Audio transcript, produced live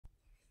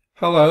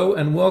Hello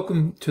and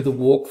welcome to the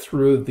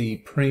walkthrough of the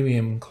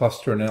Premium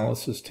Cluster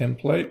Analysis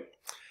template.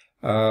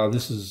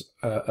 This is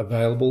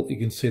available. You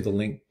can see the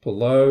link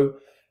below,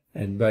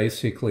 and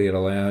basically it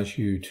allows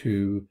you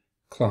to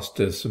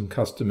cluster some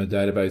customer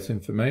database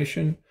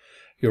information.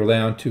 You're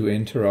allowed to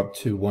enter up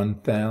to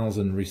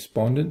 1,000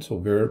 respondents or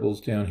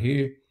variables down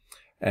here,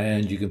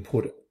 and you can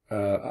put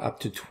up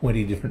to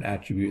 20 different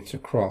attributes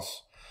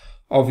across.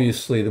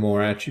 Obviously, the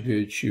more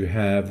attributes you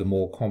have, the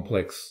more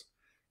complex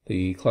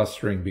the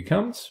clustering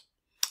becomes.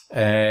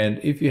 And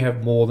if you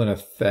have more than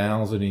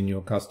 1,000 in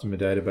your customer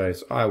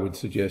database, I would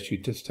suggest you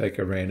just take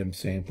a random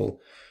sample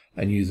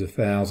and use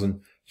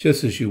 1,000,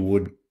 just as you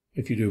would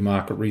if you do a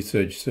market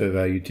research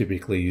survey. You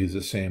typically use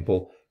a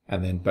sample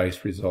and then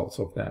base results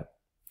of that.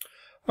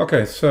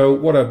 Okay, so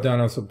what I've done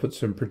is I've put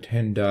some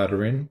pretend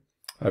data in.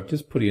 I've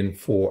just put in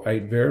 8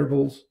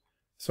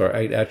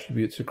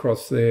 attributes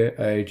across there: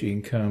 age,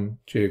 income,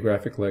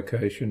 geographic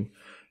location,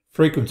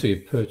 frequency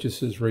of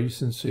purchases,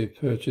 recency of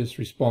purchase,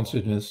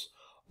 responsiveness,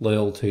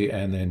 loyalty,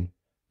 and then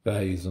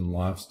values and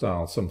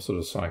lifestyle, some sort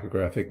of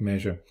psychographic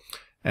measure.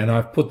 And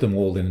I've put them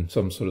all in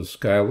some sort of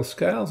scale. The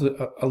scales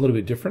are a little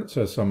bit different,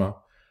 so some are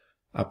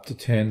up to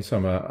 10,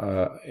 some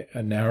are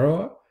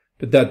narrower,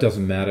 but that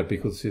doesn't matter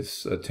because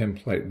this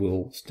template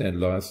will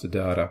standardize the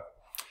data.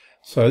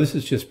 So this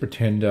is just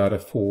pretend data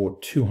for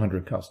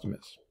 200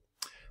 customers.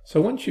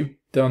 So once you've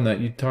done that,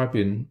 you type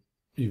in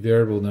your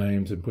variable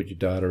names and put your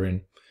data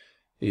in,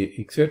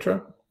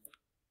 etc.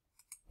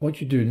 What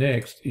you do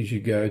next is you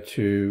go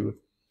to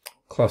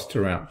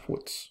cluster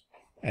outputs,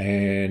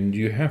 and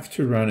you have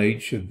to run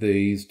each of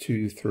these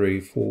 2, 3,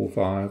 4,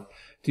 5,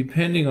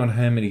 depending on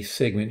how many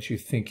segments you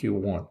think you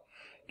want.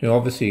 Now,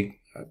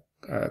 obviously,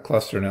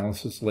 cluster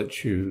analysis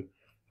lets you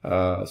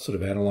sort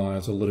of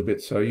analyze a little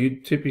bit. So you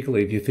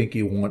typically, if you think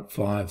you want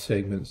 5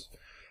 segments,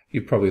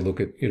 you probably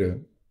look at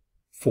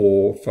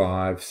 4,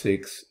 5,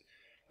 6.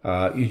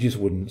 You just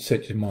wouldn't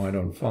set your mind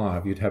on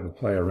 5. You'd have a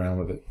play around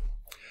with it.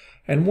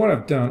 And what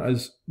I've done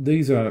is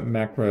these are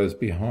macros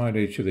behind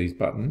each of these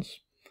buttons,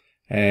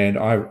 and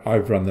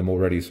I've run them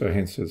already, so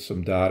hence there's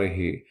some data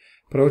here.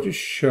 But I'll just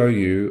show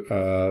you,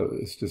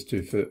 let's just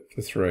do for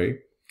 3.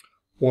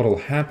 What'll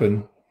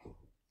happen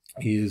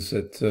is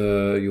that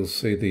you'll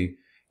see the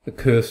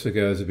cursor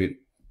goes a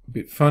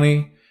bit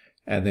funny,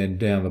 and then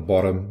down the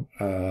bottom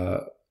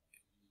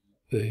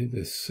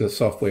the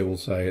software will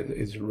say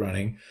it's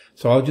running.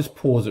 So I'll just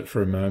pause it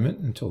for a moment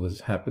until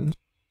this happens.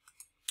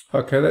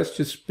 Okay, that's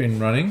just been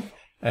running,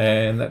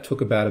 and that took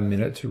about a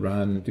minute to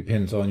run. It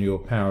depends on your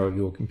power of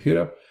your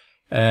computer,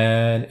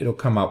 and it'll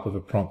come up with a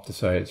prompt to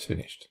say it's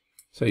finished.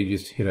 So you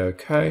just hit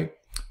OK.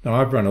 Now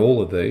I've run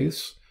all of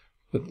these,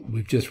 but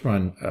we've just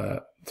run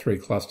 3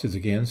 clusters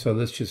again. So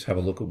let's just have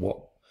a look at what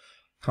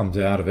comes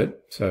out of it.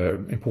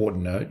 So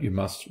important note, you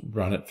must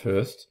run it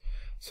first.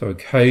 So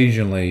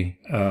occasionally,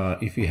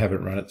 if you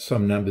haven't run it,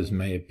 some numbers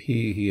may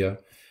appear here,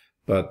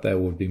 but they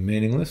would be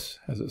meaningless,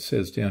 as it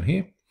says down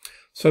here.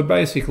 So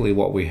basically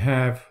what we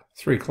have,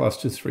 3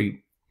 clusters,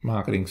 3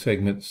 marketing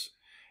segments,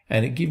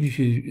 and it gives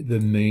you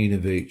the mean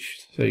of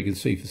each. So you can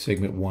see for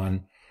segment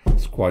 1,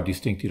 it's quite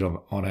distinctive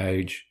on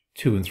age.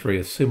 2 and 3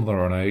 are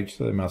similar on age,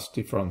 so they must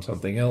differ on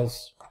something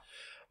else.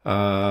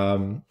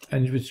 And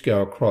you just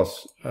go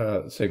across,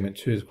 segment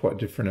 2 is quite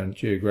different on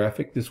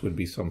geographic. This would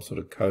be some sort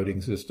of coding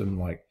system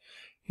like,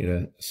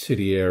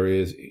 city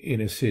areas,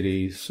 inner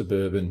cities,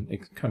 suburban,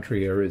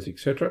 country areas,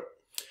 etc.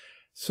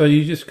 So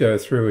you just go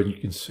through and you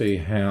can see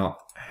how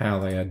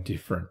they are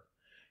different.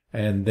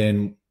 And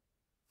then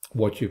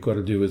what you've got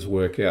to do is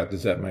work out,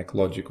 does that make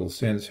logical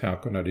sense? How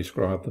can I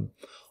describe them?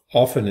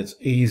 Often it's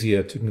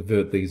easier to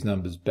convert these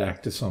numbers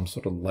back to some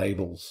sort of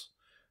labels.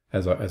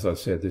 As I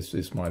said,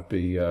 this might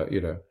be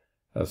a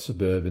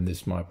suburban,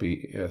 this might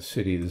be a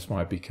city, this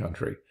might be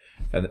country.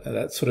 And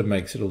that sort of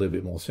makes it a little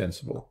bit more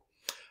sensible.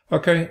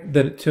 Okay,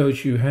 then it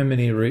tells you how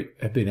many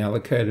have been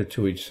allocated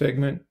to each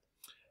segment.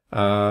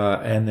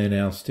 And then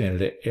our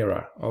standard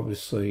error.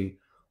 Obviously,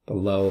 the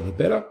lower the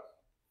better.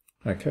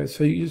 Okay,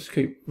 so you just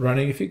keep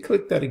running. If you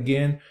click that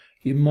again,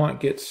 you might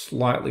get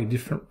slightly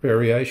different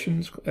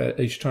variations.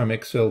 Each time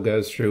Excel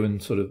goes through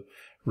and sort of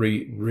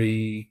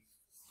recalibrates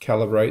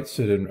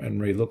it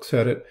and re-looks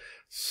at it.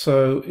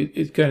 So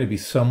it's going to be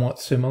somewhat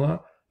similar,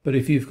 but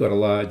if you've got a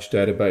large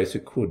database,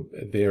 it could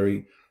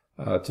vary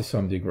to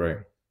some degree.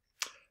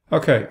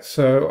 Okay,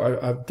 so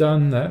I've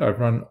done that.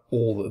 I've run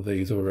all of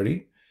these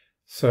already.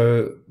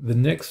 So the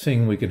next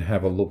thing we can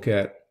have a look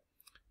at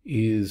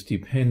is,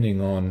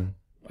 depending on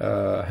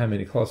how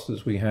many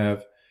clusters we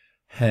have,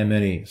 how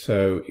many.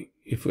 So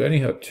if we only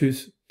have two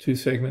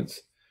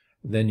segments,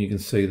 then you can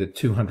see that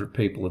 200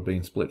 people have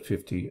been split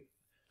 50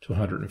 to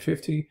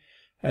 150.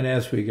 And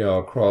as we go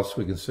across,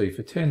 we can see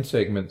for 10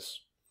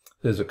 segments,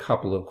 there's a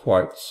couple of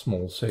quite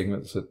small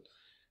segments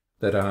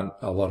that aren't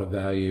a lot of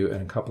value,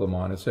 and a couple of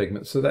minor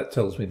segments. So that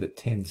tells me that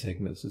 10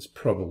 segments is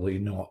probably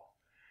not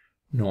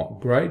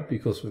great,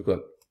 because we've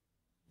got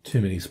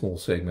too many small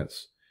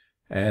segments.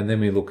 And then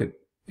we look at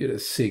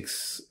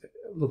 6,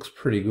 looks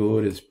pretty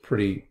good, it's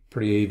pretty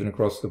even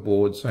across the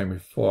board, same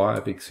with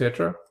 5,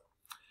 etc.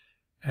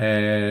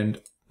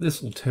 And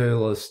this will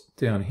tell us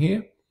down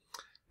here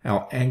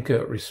our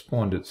anchor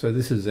responded. So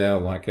this is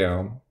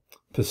our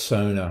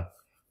persona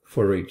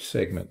for each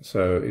segment.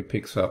 So it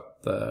picks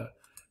up the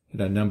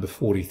number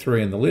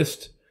 43 in the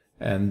list,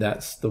 and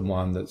that's the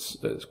one that's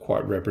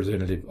quite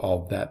representative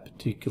of that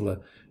particular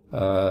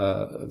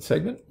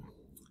segment.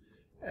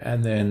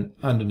 And then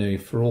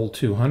underneath, for all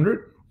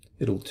 200,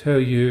 it'll tell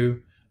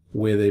you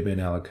where they've been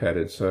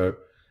allocated. So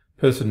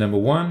person number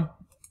 1,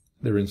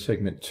 they're in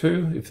segment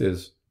 2 if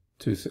there's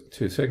two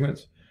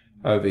segments.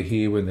 Over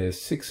here, when there's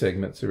 6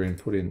 segments, they're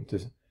input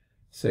into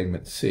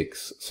segment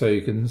 6. So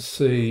you can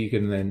see, you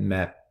can then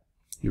map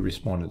your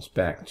respondents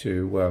back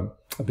to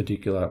a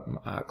particular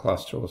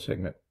cluster or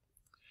segment.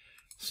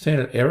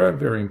 Standard error,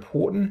 very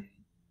important.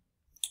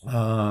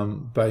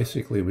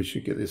 Basically, we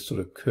should get this sort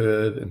of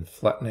curve and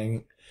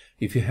flattening.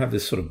 If you have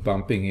this sort of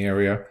bumping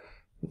area,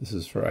 this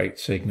is for 8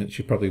 segments,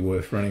 you're probably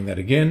worth running that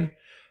again.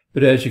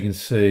 But as you can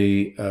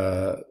see,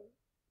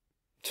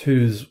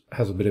 2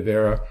 has a bit of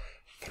error.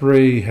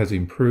 3 has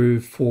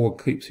improved, 4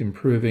 keeps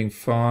improving,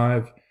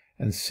 5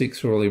 and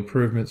 6 are all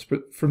improvements.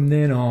 But from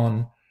then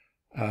on,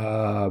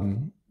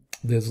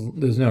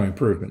 there's no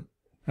improvement.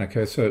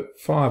 Okay, so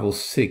 5 or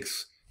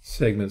 6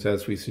 segments,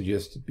 as we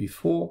suggested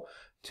before,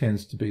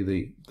 tends to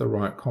be the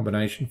right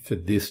combination for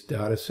this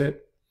data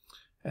set.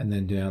 And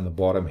then down the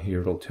bottom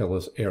here, it'll tell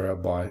us error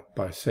by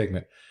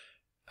segment.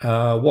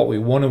 What we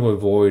want to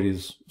avoid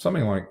is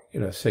something like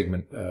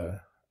segment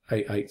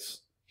 8/8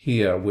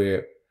 here,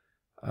 where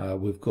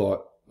we've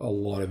got a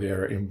lot of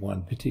error in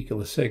one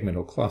particular segment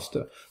or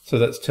cluster. So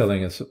that's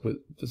telling us that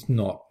it's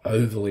not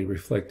overly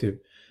reflective.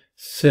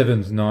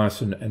 7's nice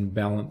and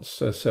balanced,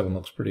 so 7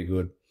 looks pretty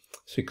good.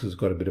 6 has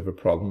got a bit of a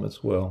problem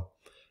as well.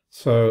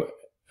 So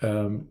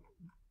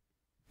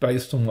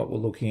based on what we're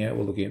looking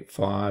at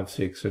 5,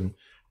 6, and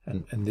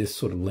this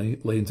sort of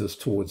leads us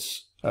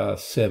towards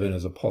 7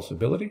 as a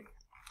possibility.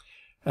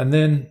 And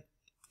then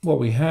what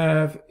we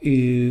have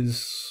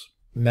is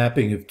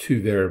mapping of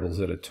 2 variables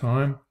at a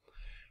time.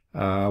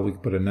 We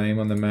can put a name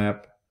on the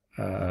map,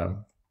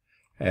 and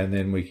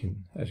then we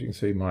can, as you can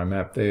see, my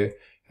map there,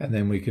 and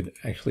then we could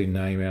actually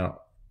name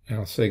out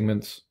our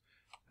segments.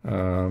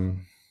 Sorry,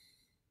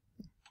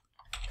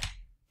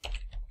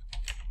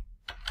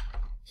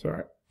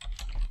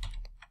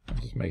 I'm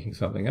just making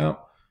something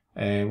up,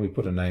 and we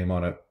put a name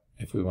on it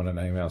if we want to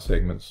name our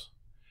segments.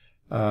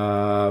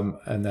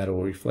 And that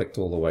will reflect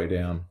all the way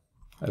down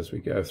as we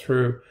go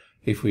through.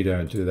 If we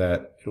don't do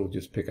that, it'll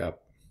just pick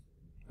up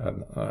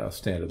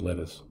standard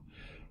letters.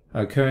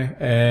 Okay,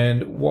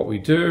 and what we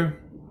do,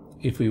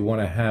 if we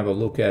want to have a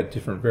look at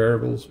different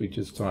variables, we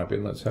just type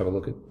in, let's have a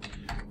look at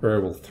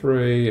variable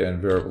 3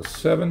 and variable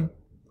 7,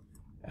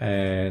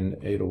 and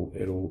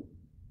it'll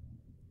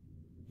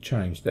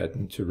change that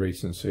into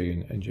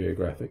recency and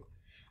geographic.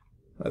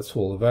 That's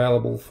all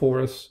available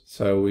for us,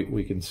 so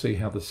we can see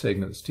how the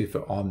segments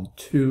differ on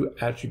 2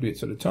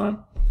 attributes at a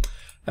time.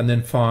 And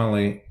then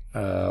finally,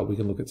 we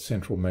can look at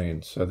central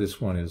mean. So this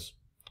one is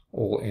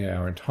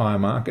our entire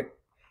market.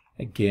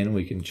 Again,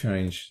 we can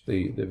change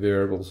the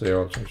variables there.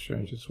 I'll just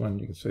change this one.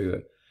 You can see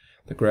that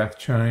the graph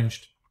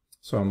changed.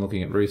 So I'm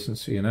looking at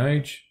recency and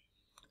age.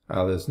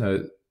 That's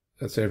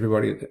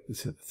everybody.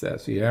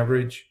 That's the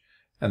average.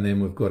 And then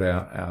we've got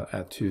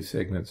our 2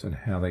 segments and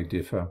how they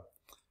differ.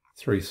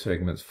 3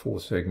 segments, 4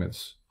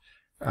 segments.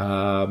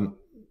 So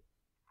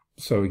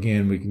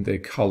again, they're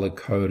color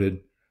coded.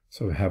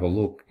 So we have a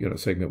look,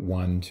 segment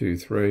 1, 2,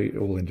 3,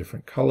 all in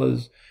different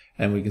colors,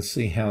 and we can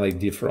see how they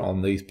differ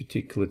on these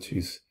particular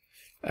 2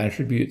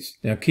 attributes.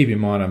 Now, keep in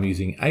mind, I'm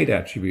using 8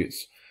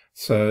 attributes.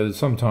 So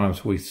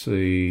sometimes we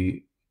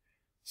see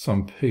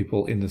some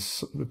people in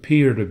this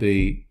appear to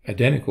be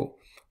identical,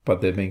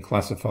 but they're being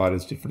classified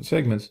as different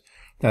segments.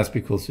 That's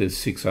because there's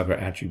 6 other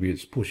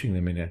attributes pushing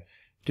them in a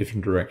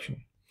different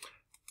direction.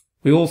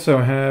 We also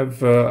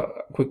have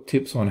quick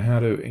tips on how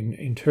to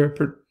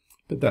interpret,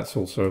 but that's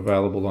also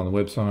available on the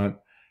website.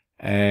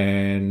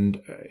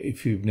 And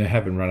if you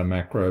haven't run a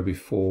macro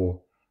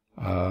before,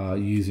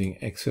 using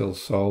Excel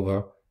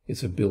Solver,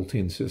 it's a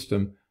built-in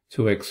system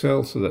to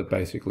Excel, so that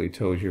basically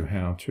tells you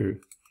how to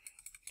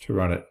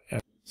run it.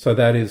 So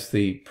that is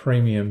the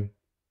premium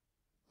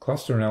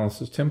cluster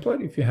analysis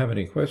template. If you have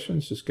any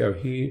questions, just go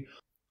here,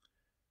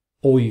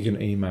 or you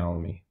can email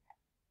me.